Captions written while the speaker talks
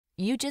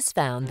You just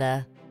found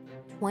the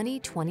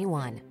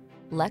 2021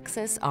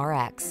 Lexus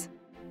RX.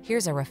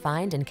 Here's a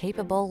refined and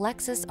capable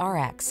Lexus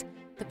RX,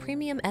 the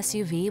premium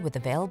SUV with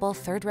available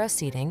third-row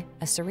seating,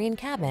 a serene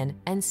cabin,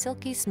 and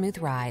silky smooth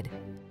ride.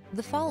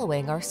 The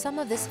following are some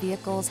of this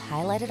vehicle's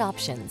highlighted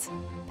options: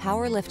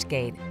 power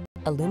liftgate,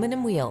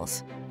 aluminum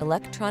wheels,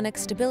 electronic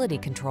stability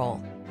control,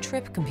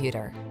 trip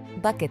computer,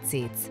 bucket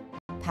seats,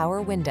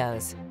 power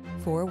windows,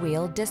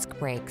 four-wheel disc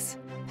brakes,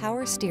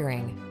 power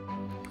steering.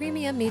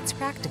 Premium meets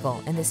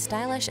practical in this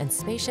stylish and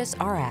spacious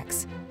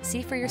RX.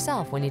 See for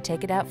yourself when you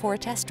take it out for a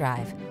test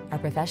drive. Our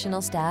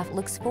professional staff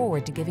looks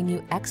forward to giving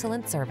you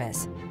excellent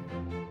service.